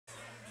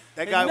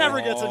That guy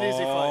never gets an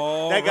easy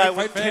fight. That guy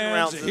went 10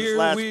 rounds in his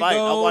last fight.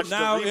 I watched the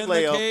replay in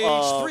the cage,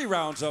 of 3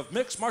 rounds of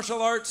mixed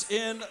martial arts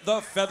in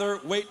the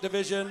featherweight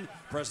division,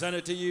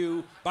 presented to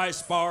you by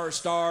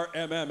SparStar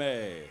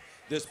MMA.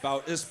 This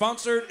bout is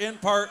sponsored in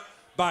part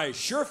by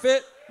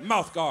SureFit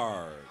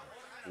Mouthguard.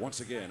 Once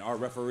again, our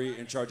referee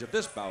in charge of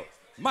this bout,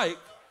 Mike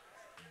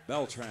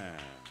Beltran.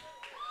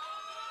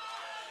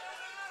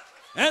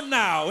 And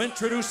now,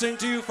 introducing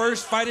to you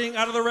first, fighting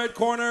out of the red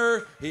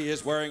corner, he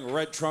is wearing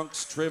red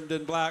trunks trimmed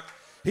in black.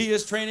 He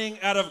is training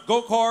out of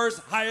Gokor's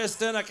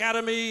Hyaston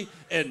Academy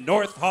in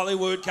North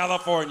Hollywood,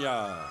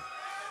 California.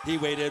 He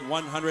weighted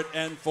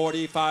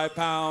 145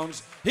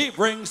 pounds. He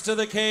brings to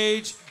the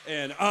cage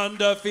an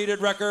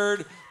undefeated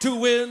record, 2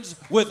 wins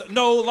with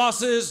no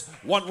losses,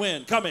 1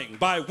 win coming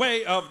by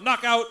way of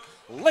knockout.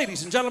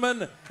 Ladies and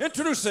gentlemen,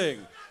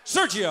 introducing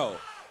Sergio,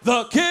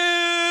 the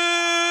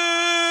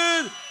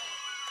Kid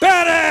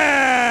Perez!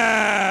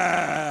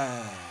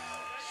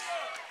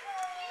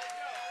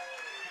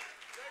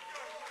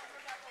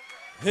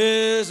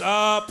 His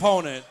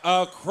opponent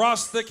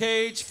across the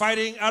cage,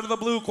 fighting out of the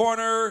blue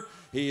corner.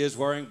 He is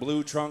wearing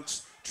blue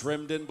trunks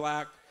trimmed in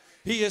black.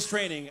 He is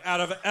training out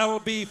of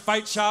LB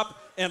Fight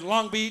Shop in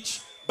Long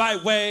Beach by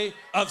way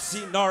of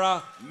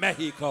Sonora,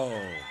 Mexico.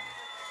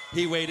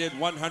 He weighted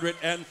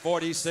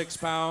 146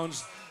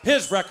 pounds.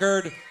 His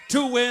record,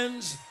 2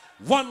 wins,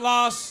 1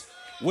 loss,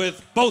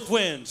 with both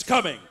wins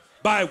coming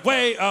by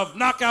way of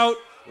knockout.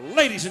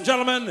 Ladies and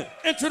gentlemen,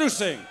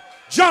 introducing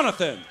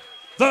Jonathan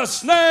the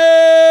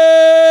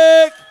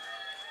Snake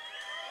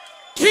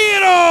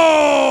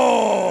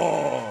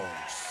Quiroz!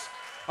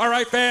 All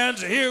right,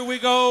 fans, here we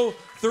go.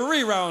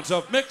 3 rounds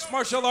of mixed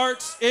martial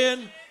arts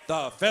in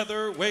the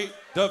featherweight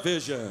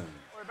division.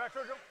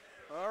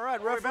 All right,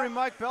 referee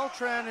Mike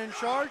Beltran in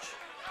charge.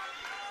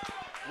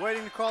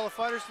 Waiting to call the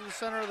fighters to the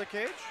center of the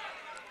cage.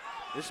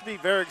 This should be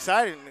very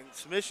exciting.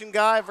 Submission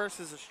guy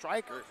versus a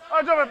striker. All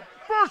right, gentlemen,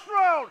 first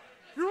round.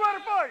 You ready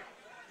to fight?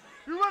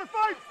 You ready to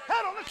fight?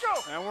 Head on, let's go.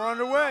 And we're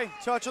underway.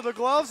 Touch of the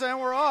gloves, and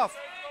we're off.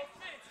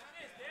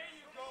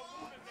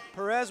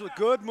 Perez with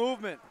good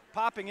movement,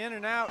 popping in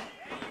and out,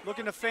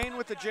 looking to feign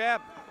with the jab.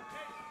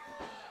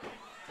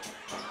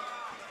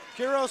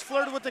 Quiroz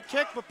flirted with the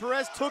kick, but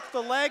Perez took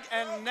the leg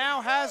and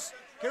now has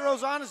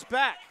Quiroz on his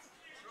back.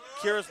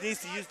 Quiroz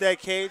needs to use that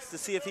cage to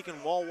see if he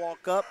can wall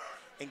walk up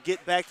and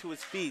get back to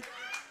his feet.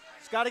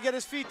 He's got to get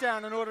his feet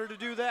down in order to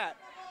do that.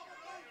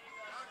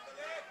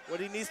 What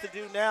he needs to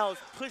do now is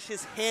push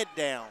his head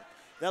down.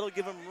 That'll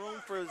give him room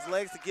for his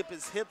legs to get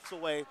his hips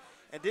away,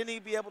 and then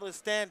he'll be able to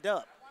stand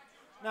up.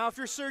 Now, if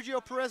you're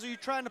Sergio Perez, are you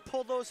trying to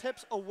pull those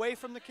hips away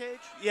from the cage?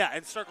 Yeah,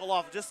 and circle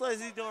off, just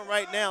as he's doing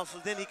right now, so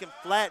then he can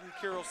flatten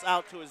Quiroz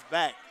out to his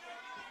back.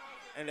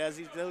 And as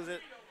he does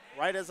it,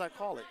 right as I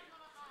call it,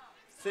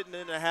 sitting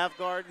in a half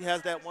guard, he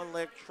has that 1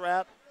 leg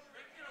trap.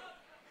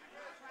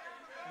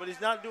 But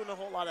he's not doing a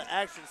whole lot of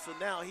action, so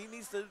now he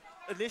needs to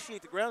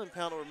initiate the ground and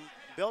pound, or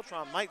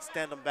Beltran might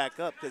stand him back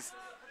up, because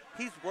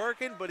he's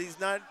working, but he's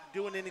not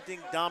doing anything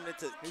dominant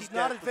to keep that position. He's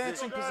not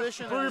advancing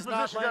position, and he's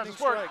not landing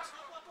strikes.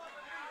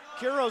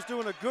 Quiroz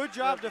doing a good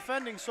job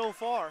defending so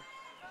far.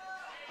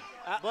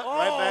 But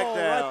right back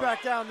down. Right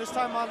back down, this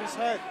time on his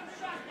head.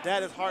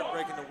 That is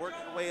heartbreaking, to work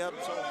your way up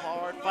so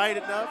hard, fight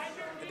enough,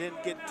 and then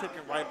get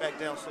taken right back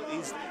down so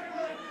easily.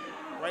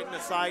 Right in the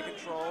side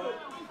control.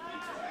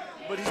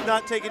 But he's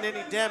not taking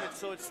any damage,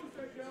 so it's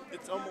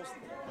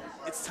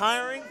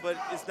tiring, but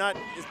it's not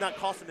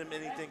costing him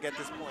anything at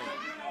this point.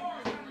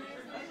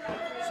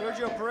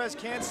 Sergio Perez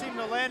can't seem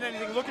to land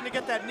anything, looking to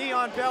get that knee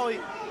on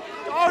belly.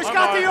 Oh, he's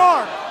got the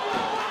arm.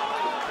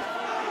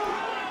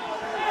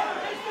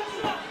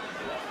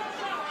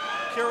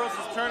 Quiroz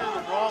is turning the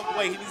wrong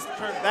way. He needs to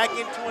turn back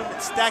into him and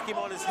stack him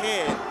on his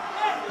head.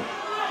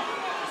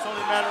 It's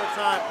only a matter of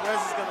time. Perez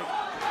is going to...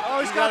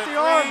 Oh, he's got the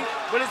arm.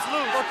 But it's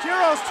loose. Well,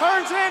 Quiroz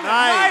turns in.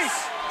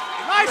 Nice.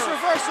 Nice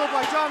reversal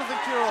by Jonathan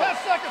Quiroz.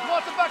 10 seconds,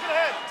 watch the back of the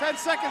head. 10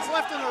 seconds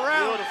left in the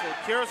round. Beautiful.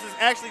 Quiroz is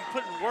actually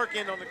putting work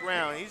in on the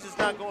ground. He's just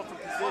not going for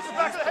position.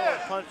 He's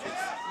throwing punches.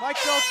 Mike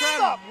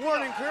Beltran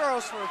warning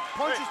Quiroz for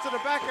punches to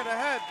the back of the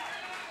head.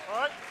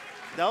 All right.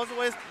 That was a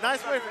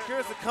nice way for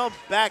Quiroz to come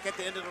back at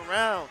the end of the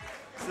round.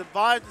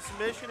 Survive the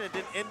submission and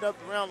then end up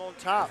the round on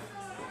top.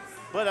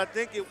 But I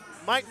think it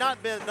might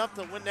not be enough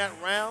to win that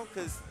round,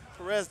 because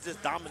Perez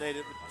just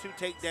dominated with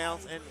 2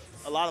 takedowns and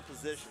a lot of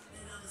position.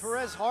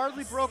 Perez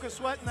hardly broke a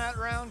sweat in that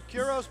round.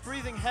 Quiroz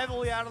breathing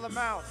heavily out of the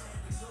mouth.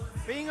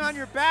 Being on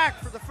your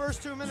back for the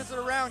first 2 minutes of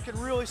the round can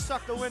really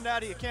suck the wind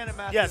out of you, can't it,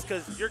 Matthew? Yes,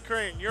 because you're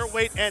carrying your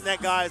weight and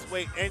that guy's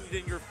weight, and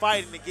then you're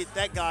fighting to get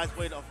that guy's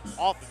weight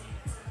off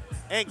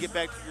and get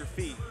back to your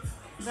feet.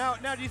 Now,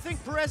 do you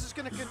think Perez is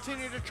going to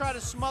continue to try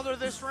to smother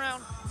this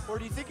round, or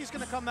do you think he's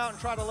going to come out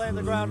and try to land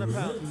the ground and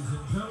pound?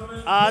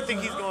 I think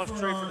he's going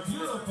straight for the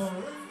submission.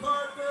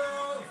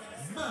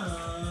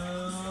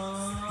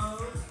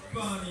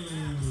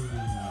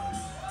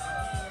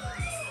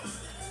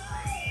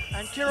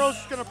 And Quiroz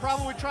is going to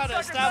probably try to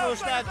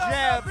establish that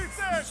jab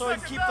so he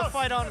can keep the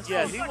fight on his feet.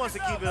 Yes, he wants to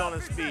keep it on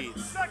his feet.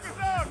 Seconds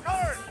out,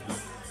 guard.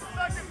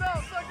 Seconds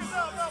out,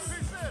 now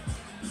piece in.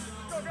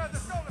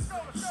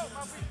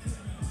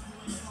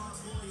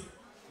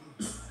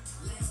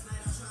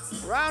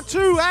 Round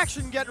 2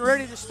 action getting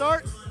ready to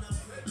start.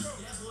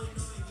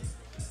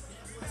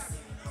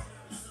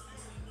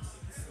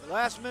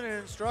 Last minute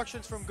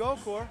instructions from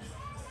Gokor.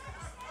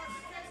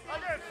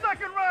 Okay,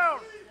 second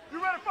round.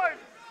 You ready to fight?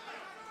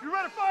 You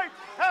ready to fight?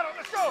 Handle,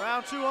 let's go.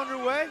 Round 2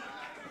 underway.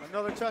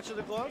 Another touch of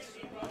the gloves.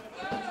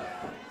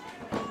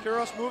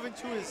 Quiroz moving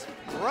to his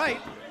right.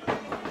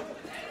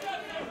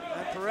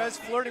 And Perez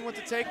flirting with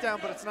the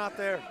takedown, but it's not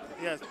there.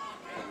 Yes.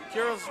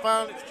 Quiroz is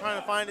finally trying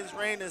to find his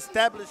reign and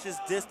establish his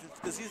distance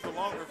because he's the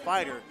longer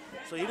fighter.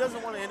 So he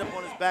doesn't want to end up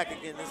on his back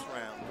again this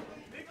round.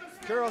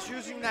 Quiroz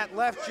using that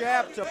left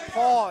jab to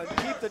paw and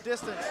keep the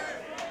distance.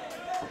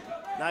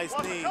 Nice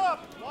Watch knee. the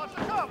cup. Watch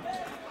the cup.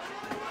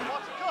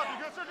 Watch the cup. You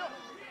good, Sergio?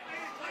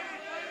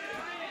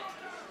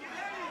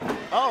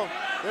 Oh,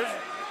 there's a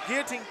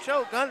guillotine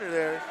choke under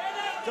there.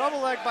 Double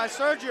leg by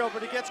Sergio,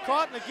 but he gets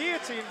caught in the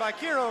guillotine by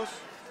Quiroz.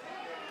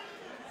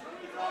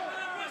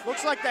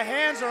 Looks like the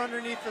hands are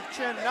underneath the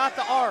chin, not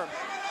the arm.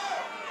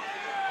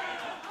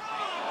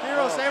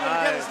 Quiroz able to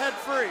get his head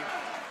free.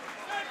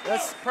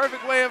 That's a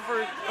perfect way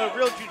for a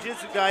real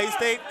jiu-jitsu guy. He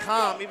stayed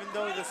calm even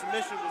though the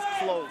submission was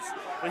close.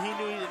 But he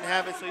knew he didn't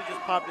have it, so he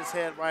just popped his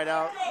head right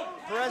out.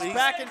 Perez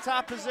back in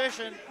top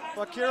position,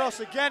 but Quiroz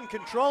again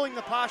controlling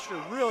the posture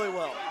really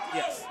well.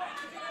 Yes.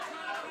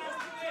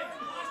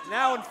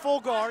 Now in full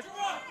guard.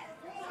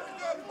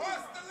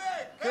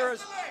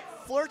 Quiroz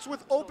flirts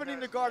with opening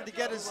the guard to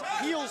get his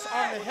heels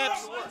on the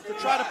hips to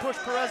try to push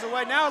Perez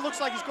away. Now it looks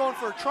like he's going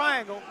for a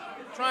triangle.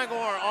 Triangle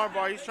or arm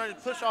bar. He's trying to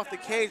push off the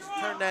cage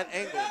and turn that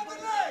angle.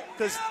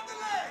 Because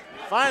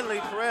finally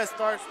Perez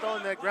starts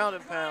throwing that ground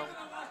and pound.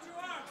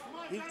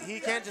 He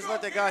can't just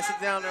let that guy sit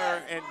down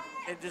there and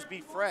just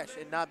be fresh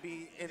and not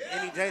be in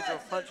any danger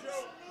of punches.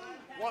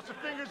 Watch the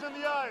fingers in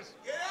the eyes.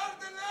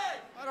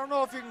 I don't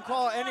know if you can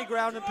call any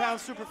ground and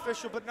pound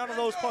superficial, but none of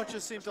those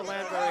punches seem to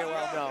land very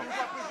well. No.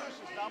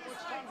 Stop when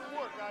it's time to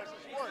work, guys.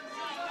 It's work.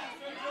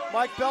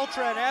 Mike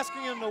Beltran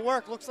asking him to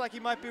work. Looks like he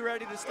might be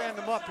ready to stand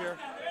him up here.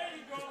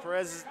 Because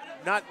Perez is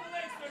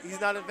he's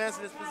not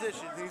advancing his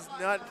position. He's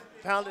not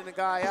pounding the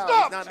guy out.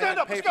 Stop! He's not Stand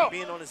making up, pay let's for go.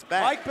 being on his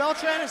back. Mike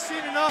Beltran has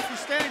seen enough. He's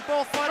standing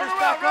both fighters Turn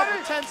back around, up ready?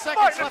 with 10 seconds Fight,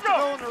 left let's to go.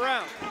 go in the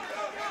round.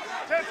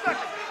 10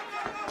 seconds.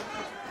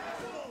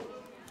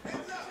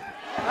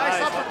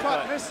 Nice uppercut,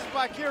 uppercut. misses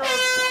by Quiroz.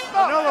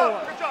 Stop, Another stop.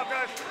 one. Good job,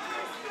 guys.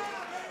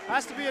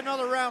 Has to be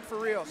another round for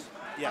Rios.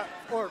 Yeah.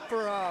 Or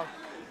for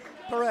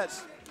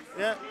Perez.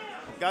 Yeah.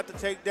 Got the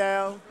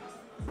takedown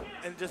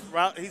and just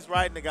he's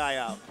riding the guy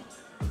out.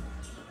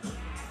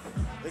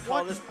 They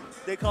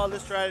call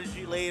this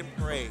strategy lay and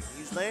pray.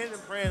 He's laying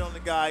and praying on the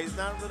guy. He's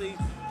not really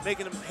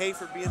making him pay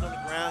for being on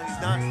the ground.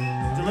 He's not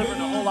delivering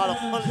a whole lot of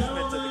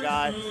punishment to the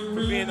guy for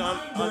being on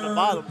the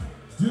bottom.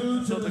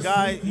 So the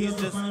guy, he's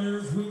just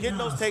getting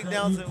those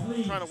takedowns and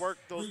trying to work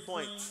those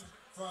points.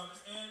 From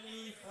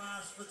any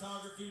flash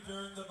photography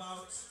during the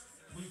bouts,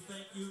 we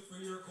thank you for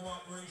your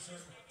cooperation.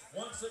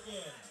 Once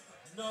again,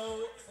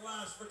 no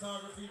flash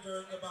photography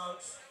during the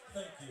bouts.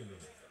 Thank you.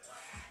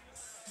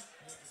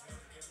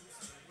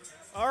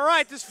 All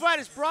right, this fight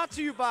is brought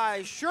to you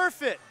by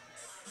SureFit.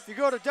 If you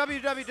go to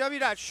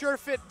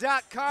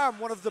www.surefit.com,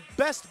 one of the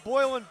best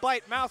boil and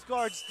bite mouth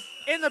guards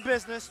in the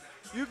business,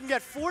 you can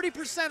get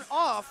 40%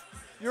 off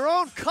your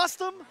own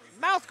custom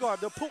mouth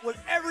guard. They'll put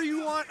whatever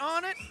you want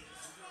on it,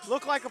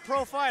 look like a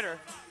pro fighter,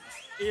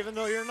 even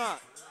though you're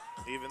not.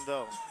 Even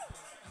though.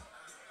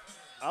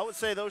 I would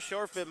say those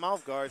SureFit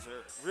mouth guards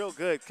are real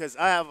good because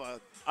I have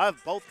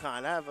both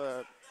kind. I have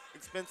a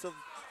expensive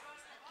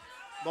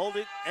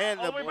molded and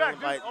All the the way boil back, and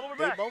dude. bite. All the way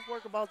They back. both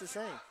work about the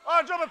same. All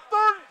right, gentlemen,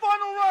 third and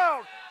final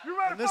round. You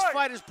ready And to this fight?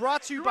 fight is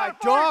brought to you You by ready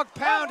to fight? Dog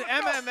Pound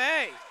Let's go.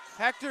 MMA.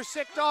 Hector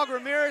Sick Dog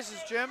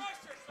Ramirez's gym.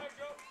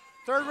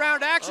 Third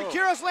round action. Oh.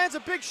 Quiroz lands a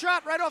big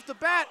shot right off the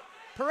bat.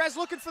 Perez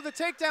looking for the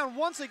takedown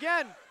once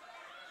again.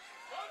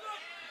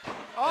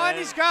 Oh, and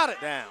he's got it.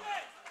 Down.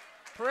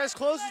 Perez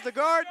closes the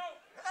guard.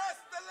 Pass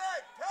the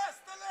leg, pass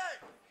the leg.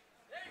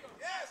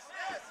 Yes,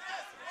 yes,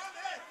 yes.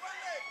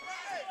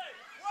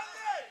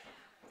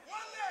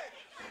 One leg.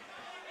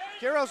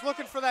 Quiroz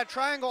looking for that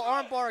triangle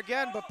armbar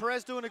again, but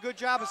Perez doing a good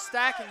job of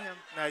stacking him.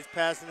 Nice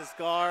passing his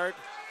guard.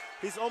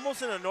 He's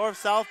almost in a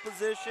north-south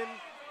position,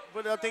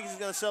 but I think he's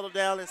going to settle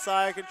down in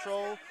side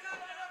control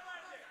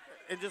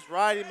and just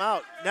ride him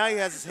out. Now he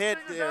has his head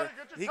there.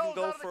 He can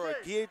go for a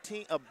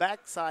guillotine, a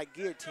backside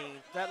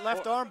guillotine. That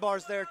left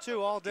armbar's there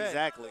too all day.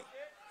 Exactly.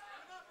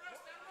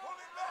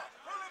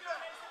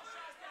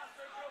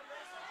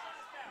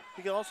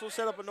 He can also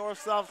set up a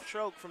north-south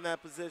choke from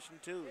that position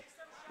too.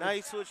 Now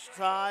he switched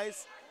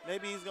sides.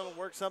 Maybe he's going to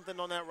work something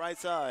on that right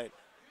side.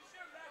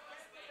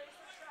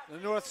 The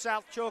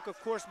north-south choke,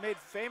 of course, made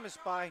famous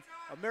by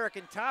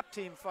American top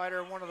team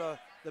fighter, one of the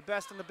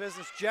best in the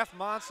business, Jeff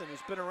Monson,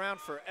 who's been around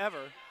forever.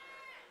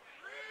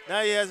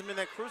 Now he has him in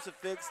that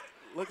crucifix,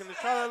 looking to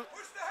try to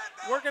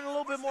working a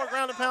little bit more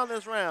ground and pound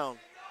this round.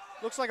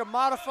 Looks like a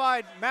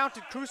modified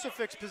mounted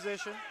crucifix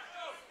position.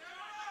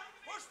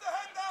 Push the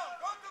head down.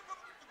 Go to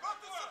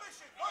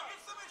submission. Go to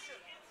submission.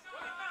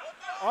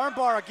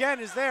 Armbar again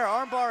is there.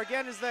 Armbar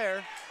again is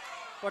there.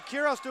 But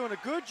Quiroz doing a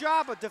good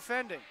job of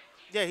defending.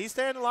 Yeah, he's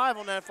staying alive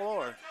on that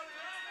floor.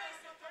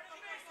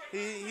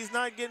 He's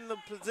not getting the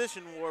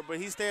position war, but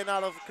he's staying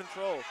out of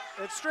control.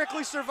 It's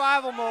strictly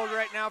survival mode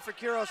right now for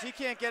Quiroz. He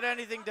can't get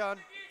anything done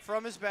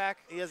from his back.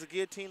 He has a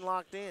guillotine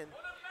locked in.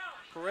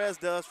 Perez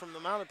does from the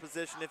mounted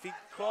position. If he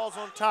crawls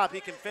on top,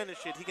 he can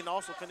finish it. He can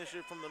also finish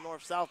it from the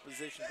north-south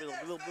position, but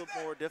a little bit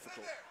more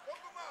difficult.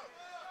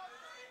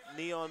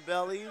 Knee on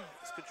belly.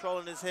 He's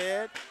controlling his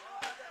head.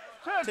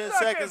 10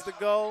 seconds to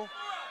go.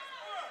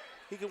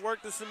 He can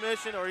work the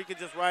submission, or he can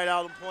just ride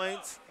out in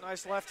points.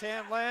 Nice left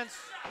hand lands.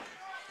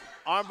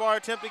 Armbar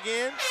attempt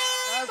again.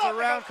 As the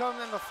round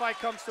comes and the fight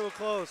comes to a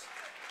close.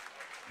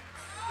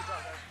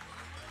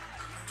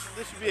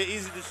 This should be an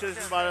easy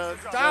decision by the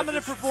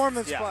Dominant judges.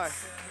 performance by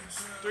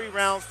 3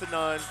 rounds to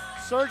none.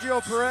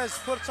 Sergio Perez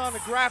puts on the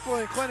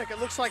grappling clinic. It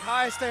looks like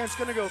high stand's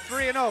going to go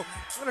 3-0. I'm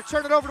going to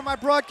turn it over to my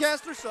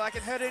broadcaster so I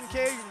can head in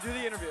cage and do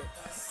the interview.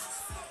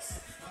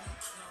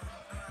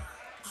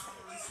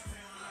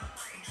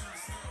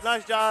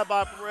 Nice job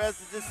by Perez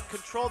to just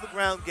control the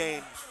ground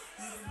game.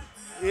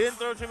 He didn't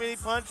throw too many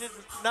punches,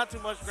 not too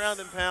much ground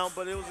and pound,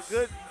 but it was a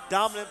good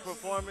dominant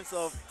performance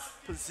of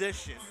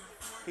position.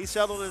 He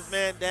settled his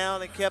man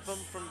down and kept him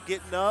from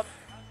getting up.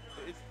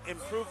 It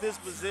improved his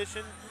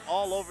position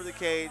all over the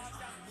cage,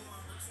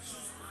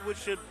 which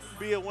should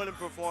be a winning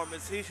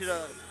performance. He should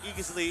have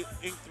easily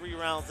inked 3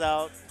 rounds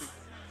out.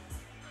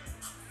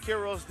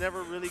 Quiroz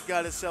never really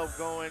got himself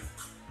going,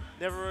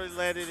 never really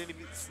landed any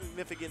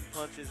significant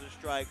punches or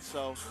strikes,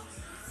 so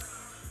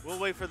we'll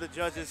wait for the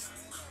judges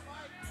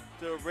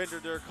to render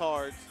their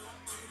cards.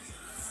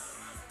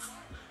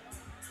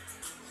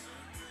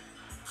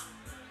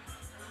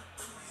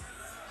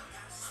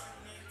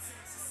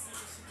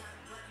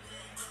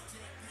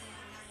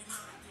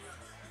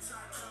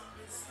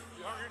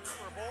 You hungry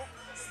for a bowl?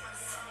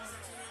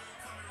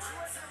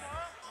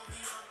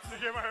 I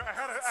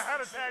had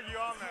to tag you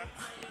on that.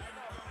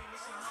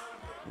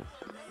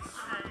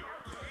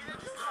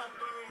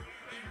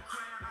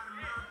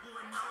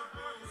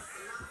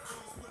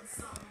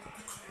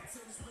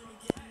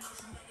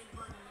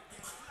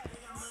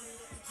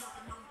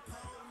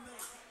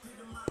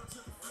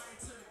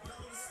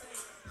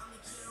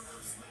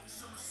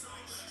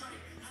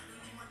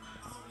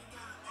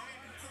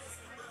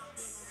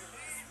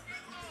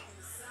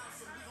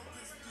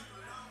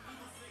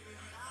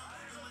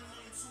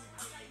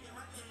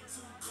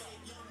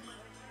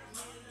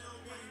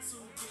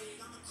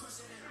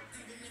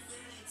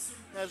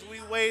 As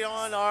we wait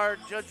on our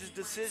judge's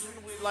decision,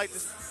 we'd like to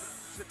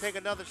take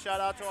another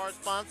shout out to our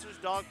sponsors,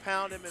 Dog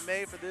Pound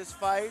MMA for this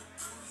fight,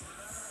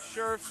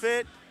 Sure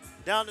Fit,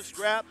 Down to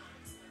Scrap,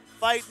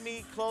 Fight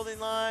Me Clothing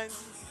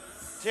Lines,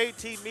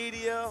 JT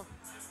Media,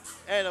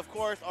 and of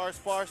course our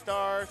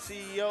SparStar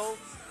CEO,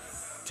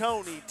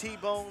 Tony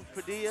T-Bone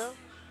Padilla,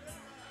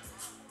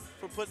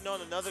 for putting on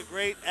another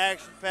great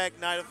action-packed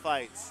night of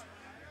fights.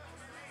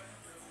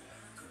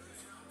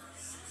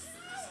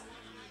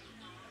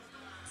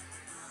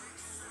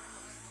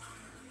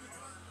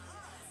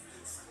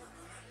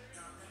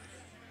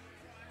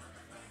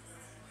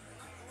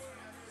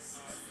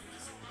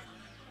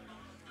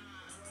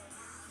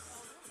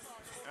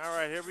 All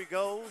right, here we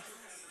go.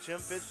 Jim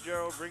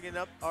Fitzgerald bringing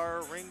up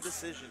our ring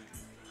decision.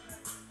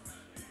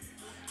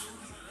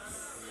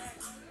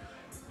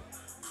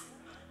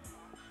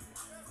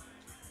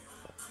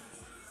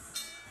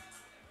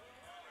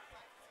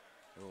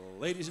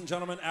 Ladies and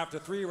gentlemen, after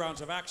 3 rounds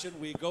of action,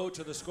 we go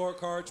to the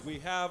scorecards. We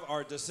have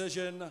our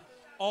decision.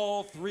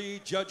 All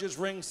 3 judges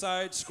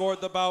ringside scored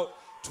the bout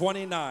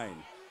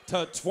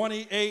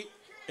 29-28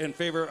 in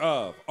favor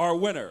of our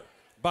winner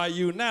by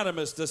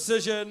unanimous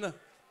decision,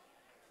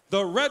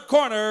 the red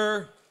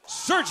corner,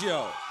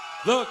 Sergio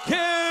the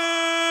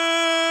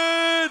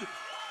Kid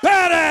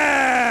Perez.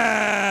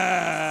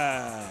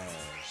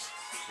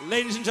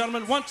 Ladies and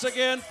gentlemen, once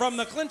again from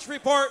the clinch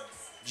report,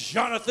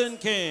 Jonathan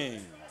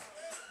King.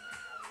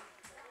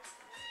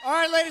 All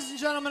right, ladies and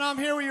gentlemen, I'm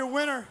here with your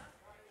winner.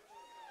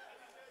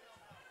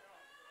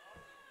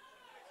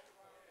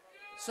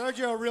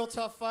 Sergio, real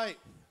tough fight.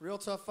 Real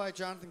tough fight.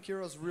 Jonathan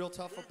Quiroz, real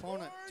tough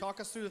opponent. Talk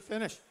us through the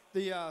finish.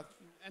 The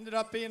ended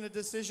up being a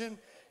decision.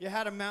 You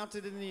had him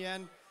mounted in the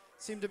end.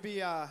 Seemed to be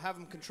have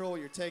him control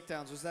your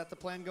takedowns. Was that the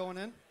plan going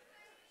in?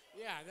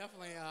 Yeah,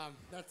 definitely.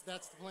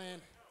 That's the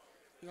plan.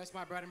 You know, it's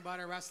my bread and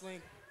butter,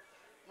 wrestling.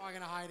 I'm not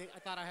gonna hide it. I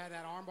thought I had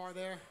that armbar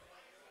there.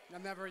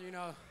 I'm never,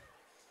 100%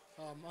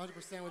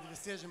 with the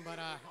decision, but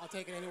I'll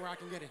take it anywhere I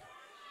can get it.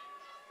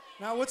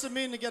 Now, what's it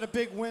mean to get a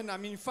big win? I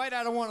mean, you fight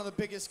out of one of the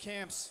biggest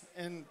camps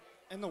in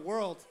the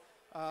world.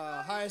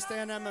 Highest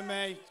stand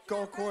MMA,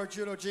 Gold Core,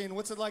 Judo Gene.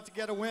 What's it like to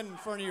get a win in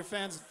front of your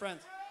fans and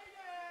friends?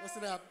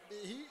 Listen up.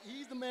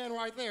 He's the man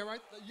right there,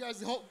 right? You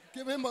guys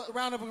give him a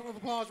round of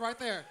applause right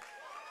there.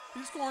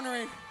 He's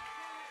cornering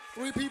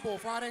 3 people,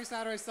 Friday,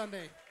 Saturday,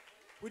 Sunday.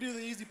 We do the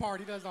easy part.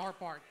 He does the hard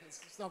part.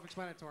 It's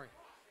self-explanatory.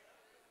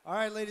 All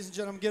right, ladies and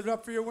gentlemen, give it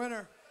up for your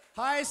winner.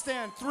 Highest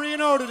stand,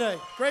 3-0 today.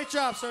 Great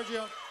job,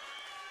 Sergio.